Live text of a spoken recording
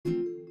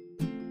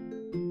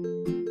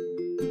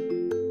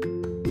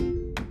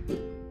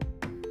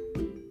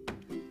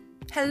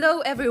Hello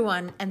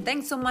everyone, and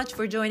thanks so much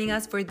for joining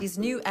us for this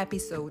new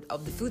episode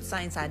of the Food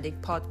Science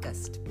Addict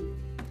podcast.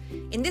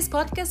 In this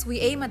podcast, we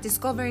aim at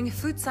discovering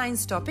food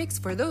science topics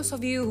for those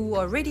of you who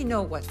already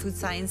know what food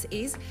science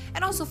is,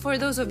 and also for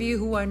those of you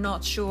who are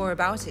not sure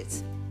about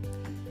it.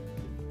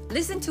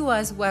 Listen to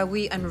us while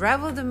we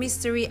unravel the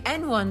mystery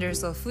and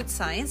wonders of food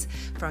science,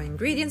 from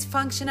ingredients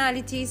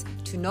functionalities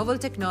to novel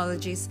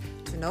technologies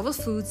to novel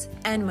foods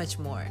and much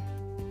more.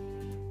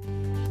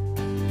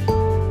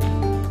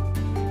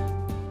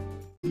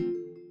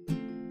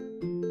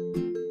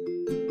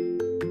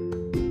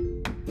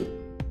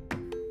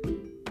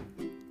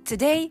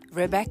 Today,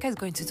 Rebecca is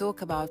going to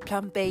talk about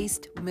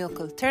plant-based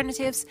milk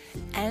alternatives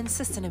and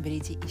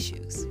sustainability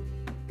issues.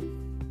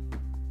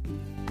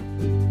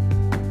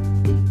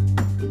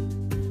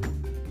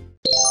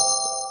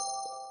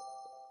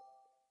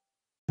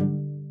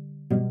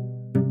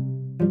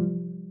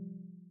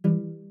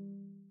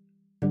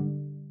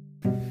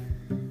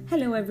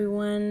 Hello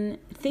everyone,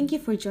 thank you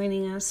for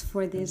joining us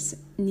for this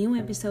new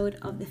episode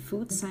of the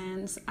Food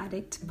Science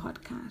Addict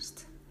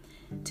podcast.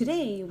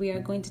 Today we are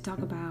going to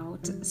talk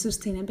about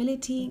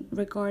sustainability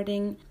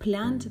regarding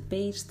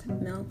plant-based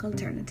milk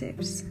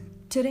alternatives.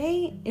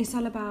 Today is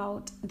all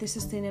about the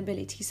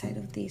sustainability side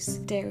of these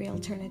dairy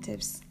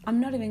alternatives.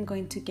 I'm not even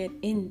going to get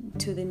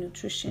into the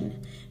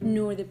nutrition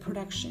nor the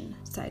production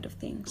side of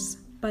things.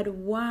 But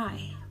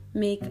why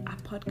make a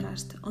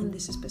podcast on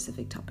this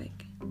specific topic?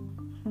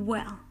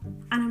 Well,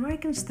 an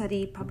American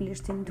study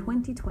published in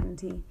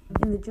 2020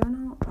 in the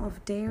Journal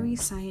of Dairy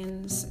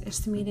Science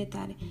estimated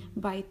that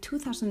by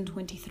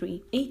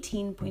 2023,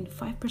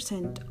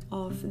 18.5%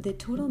 of the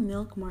total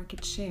milk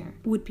market share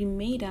would be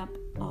made up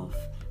of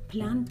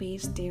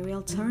plant-based dairy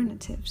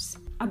alternatives,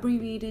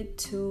 abbreviated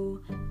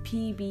to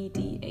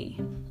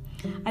PBDA.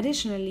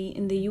 Additionally,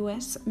 in the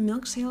US,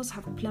 milk sales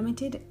have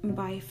plummeted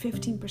by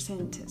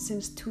 15%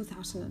 since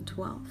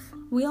 2012.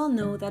 We all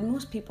know that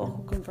most people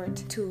who convert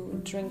to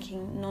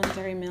drinking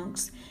non-dairy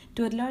milks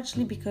do it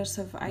largely because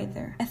of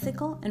either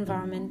ethical,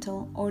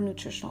 environmental, or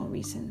nutritional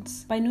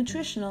reasons. By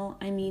nutritional,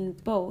 I mean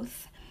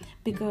both,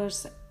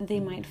 because they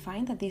might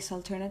find that these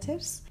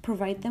alternatives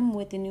provide them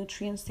with the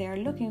nutrients they are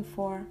looking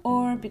for,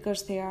 or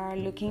because they are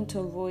looking to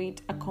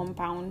avoid a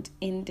compound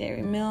in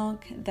dairy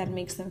milk that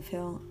makes them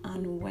feel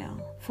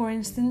unwell. For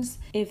instance,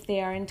 if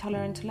they are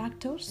intolerant to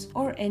lactose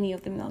or any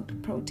of the milk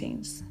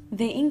proteins.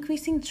 The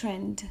increasing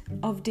trend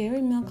of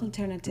dairy milk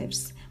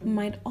alternatives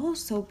might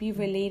also be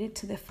related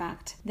to the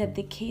fact that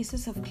the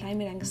cases of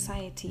climate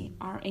anxiety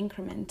are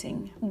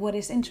incrementing. What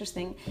is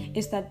interesting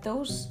is that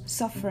those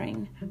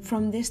suffering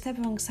from this type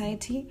of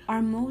anxiety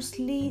are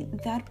mostly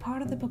that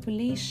part of the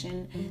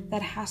population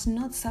that has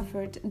not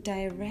suffered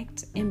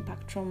direct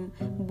impact from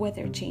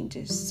weather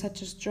changes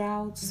such as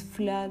droughts,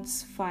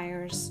 floods,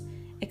 fires,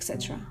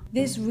 etc.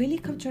 This really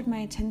captured my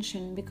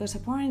attention because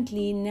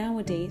apparently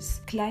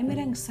nowadays climate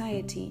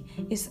anxiety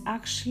is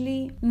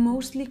actually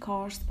mostly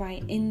caused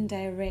by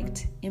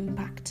indirect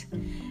impact.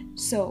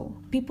 So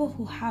people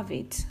who have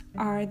it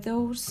are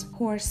those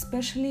who are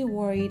especially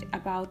worried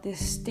about the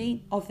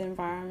state of the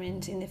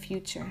environment in the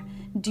future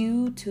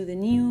due to the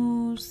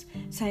news,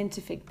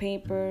 scientific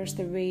papers,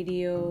 the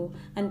radio,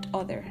 and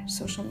other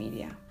social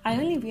media. I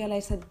only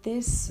realized that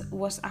this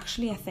was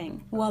actually a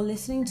thing while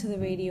listening to the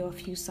radio a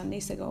few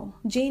Sundays ago.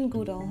 Jane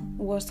Goodall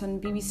was on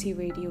BBC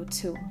Radio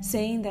 2,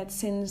 saying that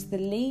since the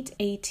late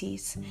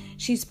 80s,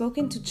 she's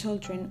spoken to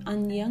children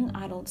and young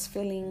adults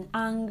feeling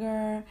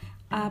anger,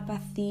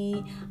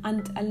 apathy,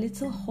 and a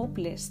little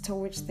hopeless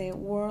towards the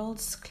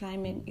world's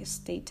climate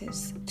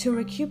status. To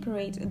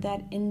recuperate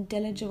that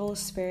indelible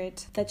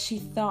spirit that she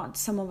thought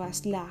some of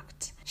us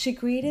lacked, she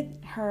created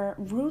her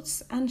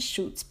Roots and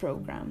Shoots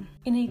program.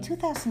 In a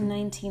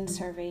 2019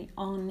 survey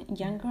on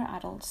younger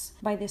adults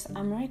by this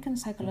American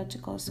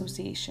Psychological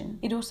Association,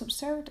 it was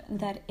observed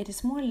that it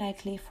is more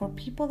likely for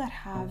people that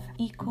have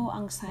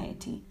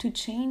eco-anxiety to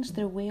change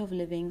their way of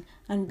living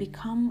and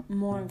become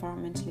more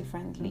environmentally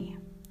friendly.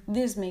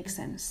 This makes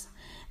sense.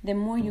 The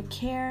more you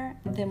care,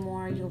 the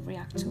more you'll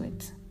react to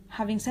it.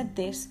 Having said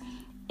this,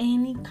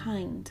 any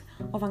kind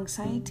of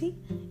anxiety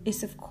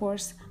is of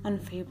course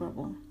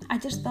unfavorable. I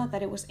just thought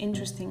that it was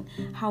interesting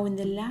how in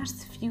the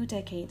last few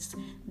decades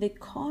the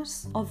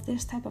cause of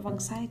this type of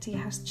anxiety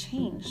has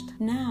changed.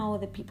 Now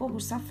the people who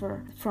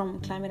suffer from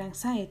climate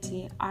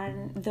anxiety are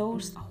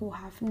those who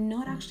have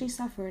not actually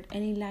suffered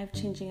any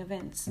life-changing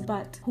events,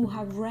 but who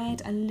have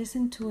read and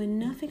listened to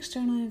enough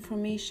external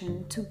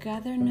information to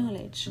gather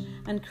knowledge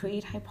and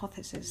create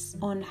hypotheses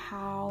on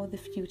how the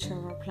future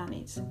of our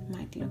planet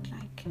might look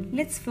like.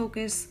 Let's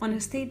focus on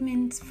a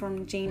statement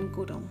from Jane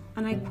Goodall,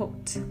 and I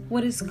quote,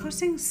 "What is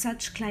causing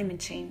such climate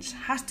change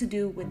has to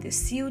do with the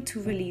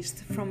CO2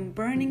 released from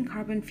burning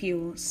carbon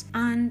fuels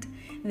and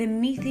the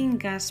methane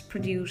gas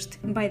produced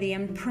by the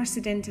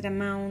unprecedented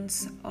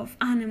amounts of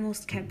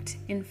animals kept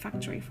in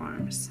factory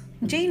farms."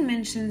 Jane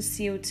mentions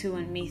CO2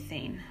 and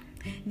methane.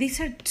 These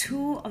are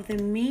two of the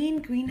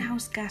main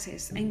greenhouse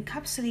gases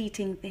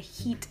encapsulating the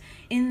heat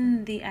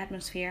in the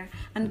atmosphere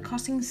and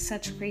causing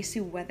such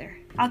crazy weather.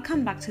 I'll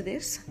come back to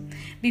this.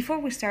 Before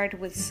we start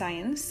with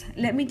science,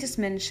 let me just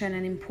mention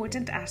an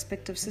important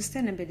aspect of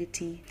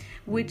sustainability,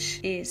 which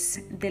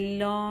is the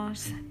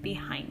laws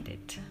behind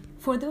it.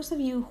 For those of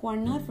you who are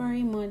not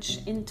very much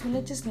into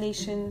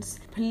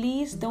legislations,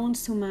 please don't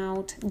zoom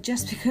out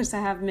just because I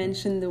have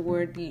mentioned the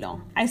word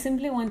law. I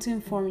simply want to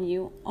inform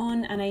you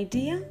on an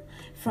idea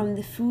from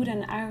the Food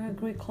and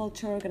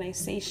Agriculture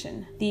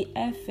Organization, the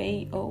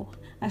FAO,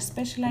 a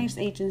specialized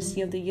agency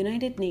of the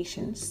United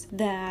Nations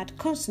that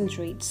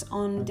concentrates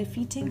on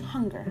defeating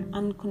hunger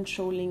and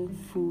controlling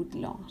food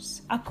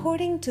loss.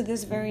 According to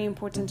this very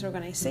important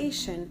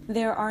organization,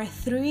 there are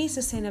 3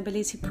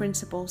 sustainability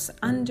principles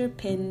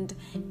underpinned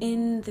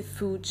in the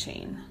food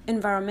chain: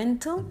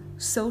 environmental,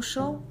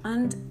 social,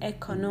 and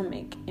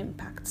economic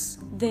impacts.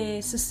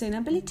 The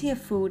sustainability of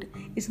food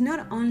is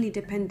not only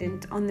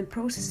dependent on the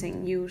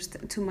processing used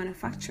to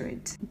manufacture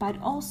it, but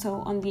also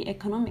on the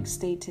economic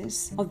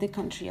status of the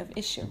country of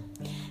issue,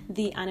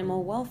 the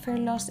animal welfare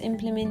laws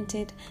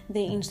implemented,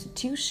 the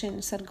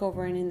institutions that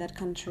govern in that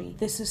country,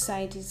 the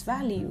society's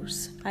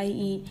values,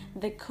 i.e.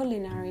 the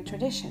culinary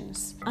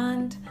traditions,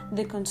 and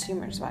the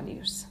consumer's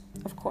values,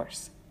 of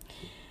course.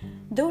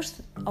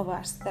 Those of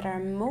us that are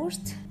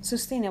most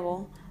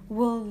sustainable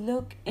will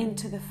look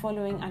into the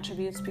following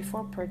attributes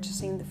before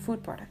purchasing the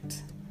food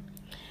product: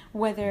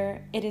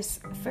 whether it is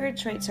fair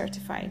trade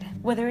certified,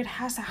 whether it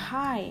has a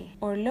high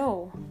or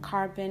low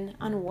carbon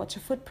and water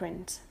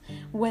footprint,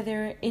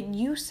 whether it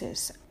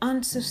uses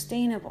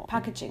unsustainable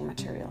packaging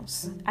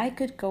materials. I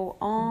could go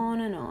on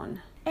and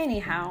on.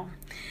 Anyhow,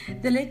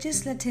 the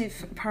legislative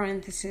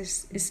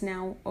parenthesis is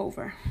now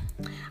over.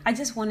 I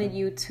just wanted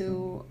you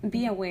to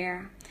be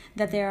aware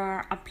that there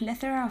are a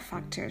plethora of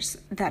factors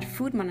that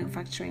food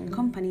manufacturing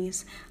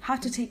companies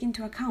have to take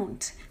into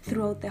account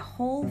throughout the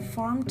whole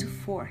farm to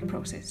fork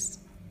process.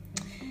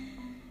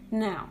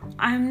 Now,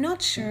 I'm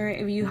not sure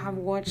if you have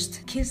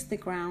watched Kiss the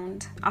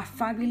Ground, a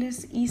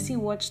fabulous easy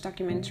watch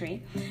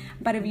documentary,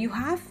 but if you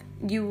have,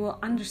 you will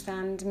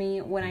understand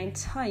me when I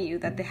tell you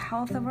that the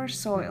health of our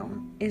soil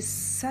is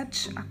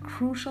such a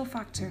crucial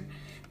factor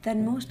that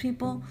most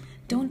people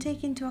don't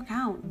take into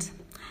account.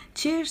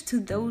 Cheers to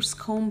those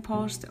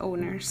compost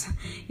owners.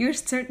 You're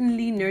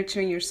certainly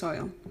nurturing your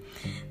soil.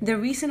 The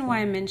reason why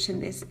I mention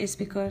this is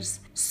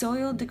because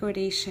soil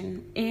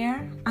degradation,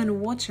 air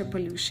and water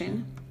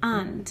pollution,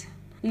 and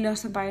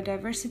loss of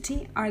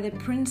biodiversity are the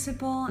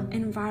principal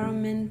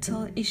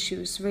environmental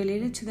issues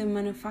related to the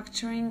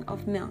manufacturing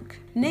of milk.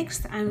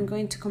 Next, I'm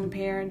going to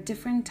compare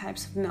different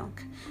types of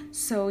milk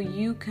so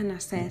you can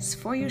assess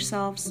for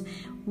yourselves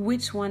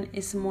which one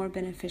is more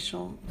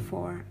beneficial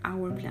for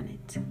our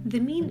planet. The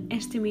mean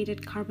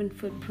estimated carbon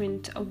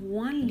footprint of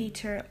 1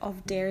 liter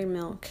of dairy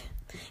milk,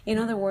 in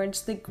other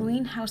words, the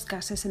greenhouse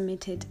gases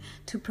emitted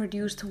to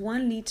produce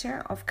 1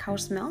 liter of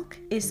cow's milk,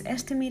 is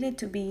estimated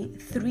to be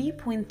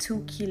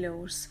 3.2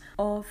 kilos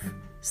of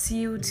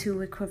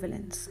CO2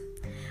 equivalents,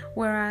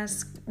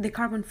 whereas the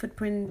carbon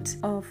footprint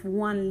of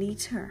 1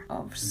 liter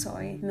of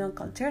soy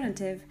milk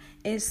alternative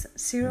is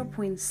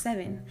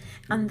 0.7,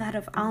 and that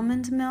of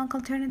almond milk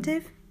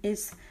alternative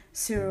is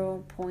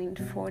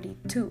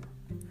 0.42.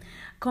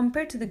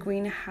 Compared to the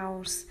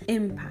greenhouse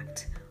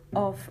impact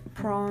of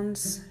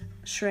prawns,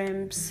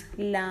 shrimps,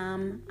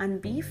 lamb,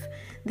 and beef,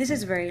 this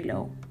is very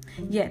low.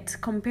 Yet,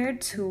 compared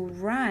to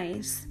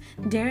rice,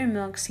 dairy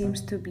milk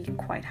seems to be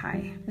quite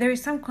high. There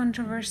is some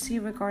controversy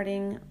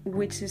regarding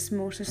which is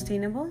more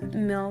sustainable,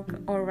 milk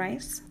or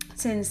rice,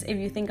 since if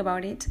you think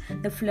about it,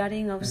 the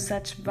flooding of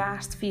such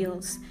vast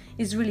fields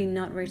is really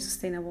not very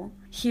sustainable.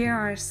 Here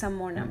are some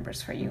more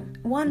numbers for you.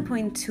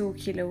 1.2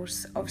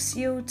 kilos of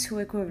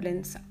CO2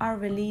 equivalents are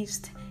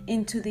released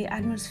into the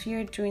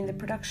atmosphere during the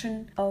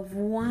production of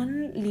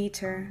 1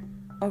 liter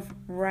of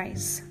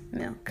rice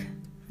milk.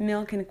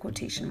 Milk in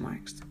quotation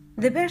marks.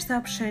 The best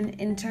option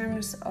in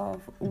terms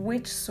of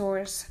which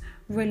source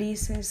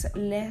releases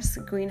less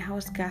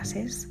greenhouse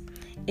gases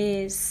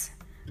is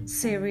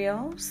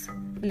cereals,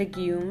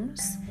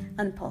 legumes,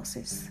 and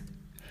pulses,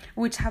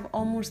 which have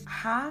almost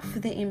half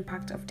the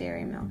impact of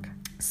dairy milk.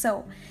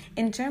 So,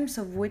 in terms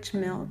of which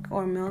milk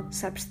or milk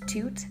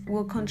substitute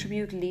will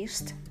contribute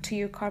least to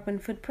your carbon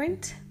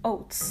footprint,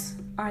 oats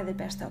are the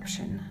best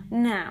option.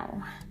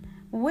 Now,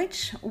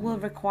 which will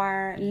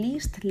require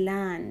least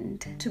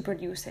land to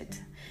produce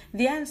it?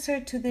 The answer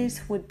to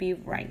this would be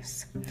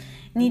rice,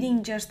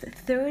 needing just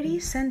 30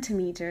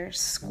 centimeters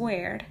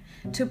squared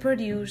to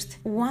produce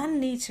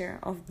 1 liter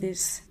of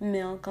this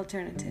milk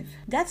alternative.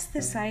 That's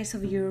the size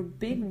of your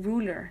big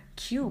ruler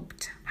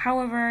cubed.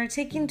 However,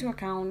 take into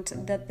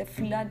account that the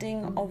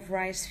flooding of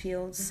rice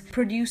fields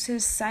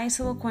produces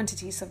sizable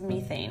quantities of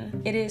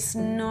methane. It is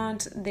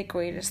not the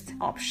greatest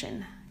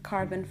option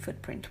carbon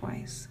footprint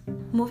wise.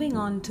 Moving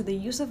on to the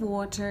use of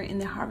water in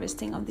the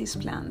harvesting of these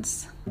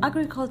plants.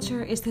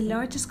 Agriculture is the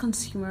largest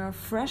consumer of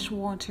fresh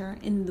water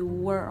in the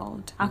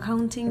world,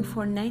 accounting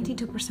for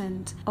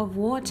 92% of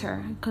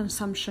water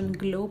consumption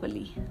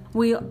globally.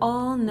 We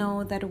all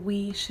know that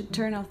we should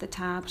turn off the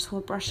taps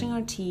while brushing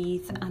our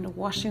teeth and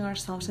washing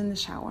ourselves in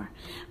the shower,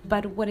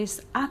 but what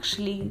is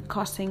actually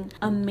causing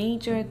a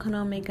major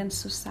economic and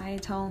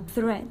societal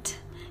threat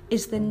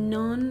is the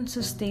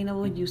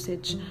non-sustainable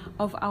usage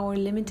of our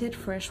limited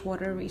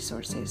freshwater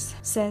resources,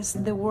 says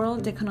the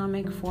World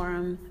Economic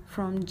Forum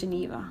from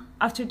Geneva.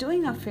 After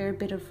doing a fair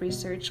bit of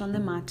research on the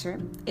matter,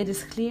 it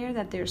is clear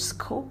that there's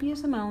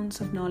copious amounts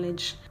of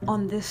knowledge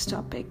on this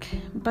topic.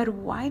 But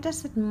why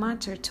does it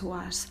matter to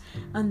us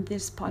on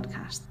this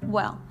podcast?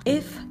 Well,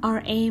 if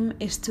our aim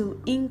is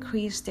to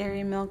increase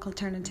dairy milk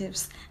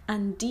alternatives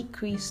and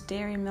decrease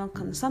dairy milk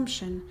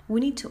consumption,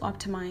 we need to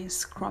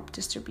optimize crop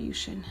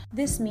distribution.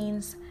 This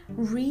means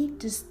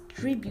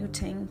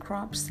redistributing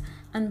crops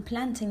and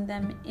planting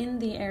them in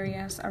the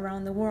areas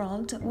around the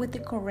world with the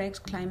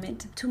correct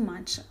climate to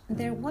match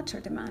their water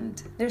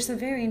demand. There's a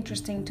very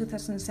interesting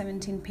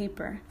 2017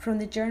 paper from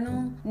the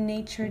journal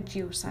Nature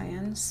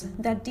Geoscience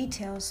that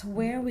details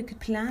where we could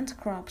plant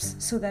crops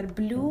so that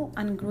blue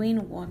and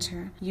green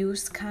water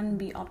use can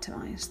be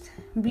optimized.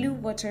 Blue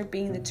water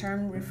being the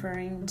term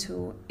referring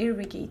to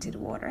irrigated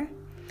water,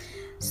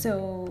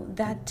 so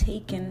that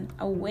taken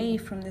away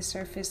from the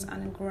surface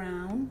and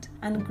ground,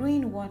 and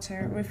green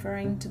water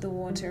referring to the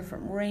water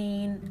from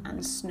rain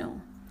and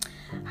snow.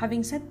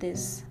 Having said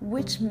this,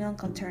 which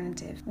milk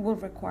alternative will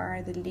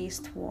require the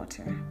least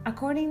water?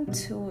 According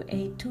to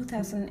a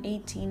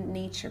 2018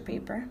 Nature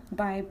paper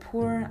by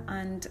Poor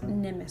and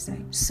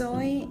Nemesek,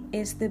 soy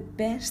is the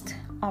best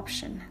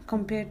option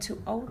compared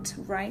to oat,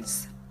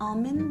 rice,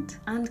 almond,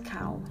 and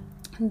cow.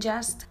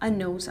 Just a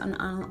note on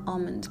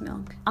almond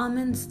milk.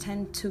 Almonds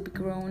tend to be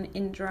grown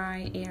in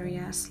dry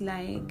areas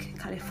like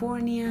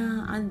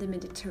California and the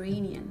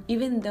Mediterranean,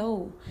 even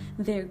though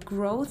their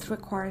growth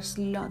requires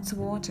lots of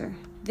water.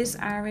 This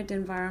arid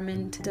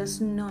environment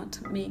does not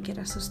make it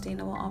a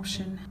sustainable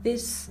option.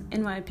 This,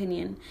 in my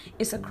opinion,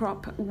 is a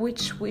crop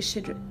which we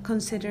should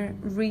consider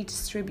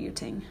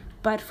redistributing.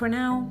 But for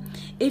now,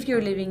 if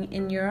you're living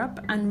in Europe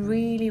and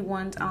really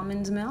want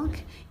almond milk,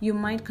 you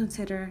might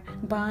consider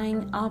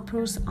buying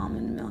Alpro's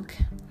almond milk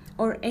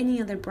or any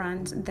other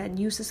brand that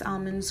uses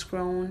almonds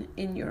grown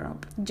in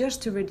Europe,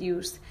 just to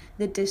reduce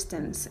the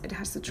distance it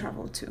has to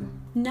travel to.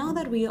 Now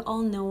that we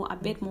all know a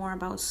bit more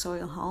about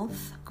soil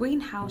health,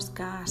 greenhouse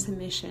gas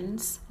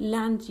emissions,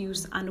 land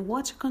use and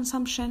water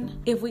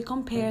consumption, if we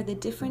compare the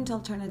different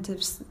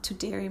alternatives to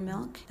dairy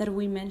milk that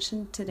we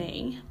mentioned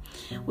today,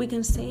 we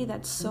can say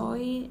that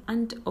soy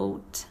and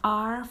oat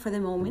are, for the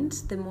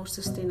moment, the most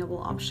sustainable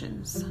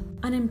options.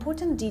 An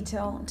important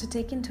detail to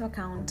take into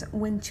account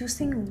when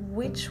choosing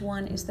which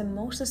one is the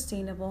most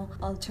sustainable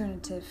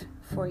alternative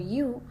for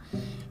you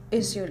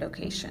is your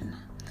location.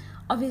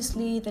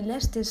 Obviously, the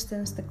less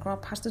distance the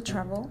crop has to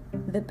travel,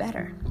 the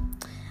better.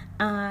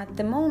 At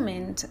the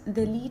moment,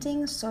 the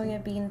leading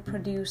soybean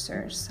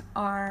producers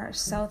are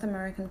South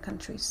American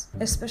countries,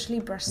 especially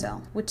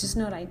Brazil, which is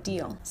not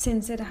ideal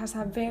since it has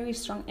a very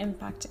strong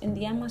impact in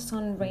the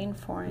Amazon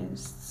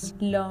rainforest's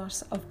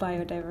loss of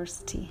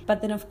biodiversity.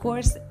 But then, of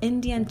course,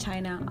 India and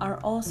China are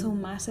also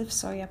massive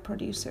soya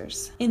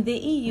producers. In the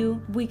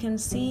EU, we can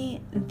see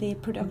the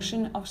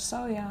production of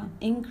soya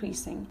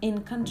increasing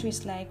in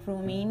countries like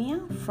Romania,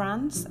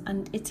 France,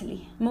 and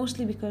Italy,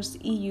 mostly because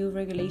EU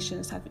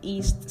regulations have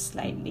eased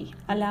slightly,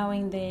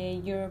 allowing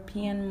the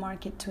European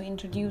market to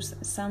introduce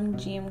some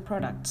GM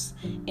products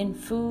in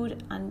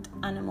food and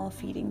animal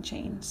feeding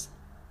chains.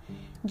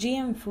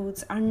 GM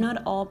foods are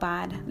not all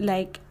bad,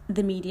 like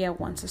the media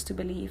wants us to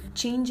believe.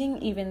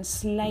 Changing even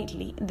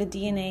slightly the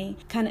DNA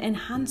can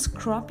enhance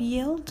crop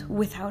yield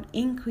without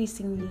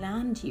increasing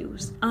land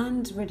use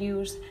and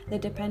reduce the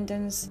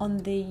dependence on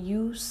the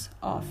use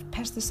of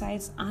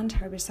pesticides and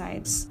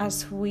herbicides,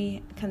 as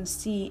we can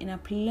see in a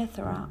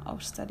plethora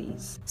of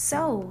studies.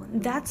 So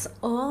that's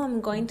all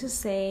I'm going to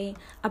say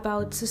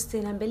about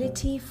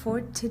sustainability for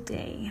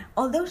today.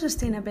 Although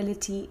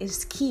sustainability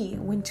is key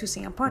when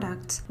choosing a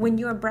product, when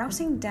you are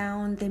browsing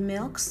down the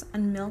milks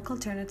and milk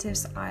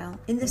alternatives aisle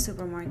in the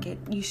supermarket,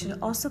 you should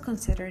also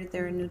consider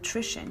their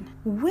nutrition.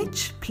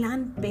 Which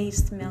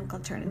plant-based milk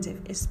alternative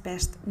is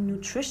best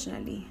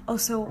nutritionally?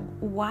 Also,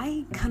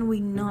 why can we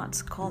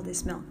not call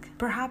this milk?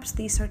 Perhaps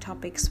these are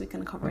topics we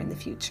can cover in the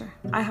future.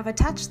 I have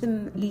attached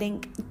the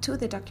link to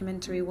the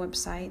documentary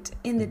website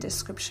in the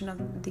description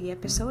of the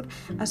episode,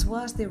 as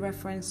well as the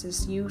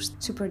references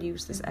used to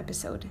produce this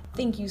episode.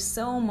 Thank you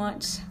so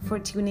much for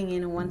tuning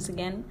in once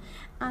again,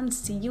 and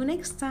see you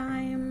next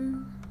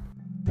time.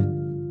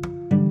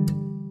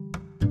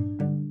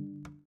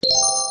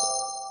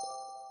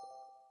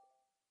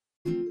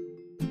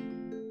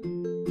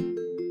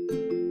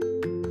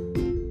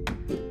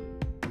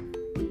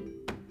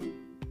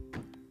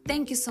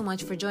 Thank you so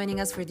much for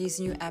joining us for this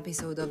new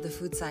episode of the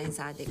Food Science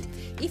Addict.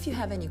 If you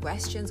have any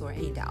questions or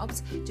any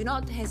doubts, do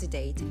not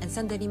hesitate and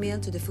send an email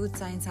to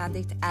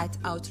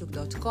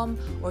thefoodscienceaddict@outlook.com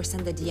or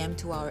send a DM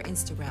to our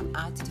Instagram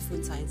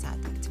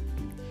 @thefoodscienceaddict.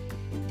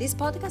 This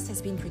podcast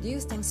has been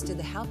produced thanks to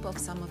the help of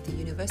some of the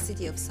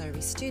University of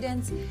Surrey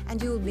students,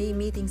 and you will be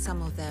meeting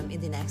some of them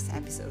in the next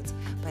episodes.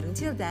 But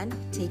until then,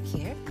 take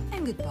care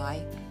and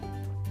goodbye.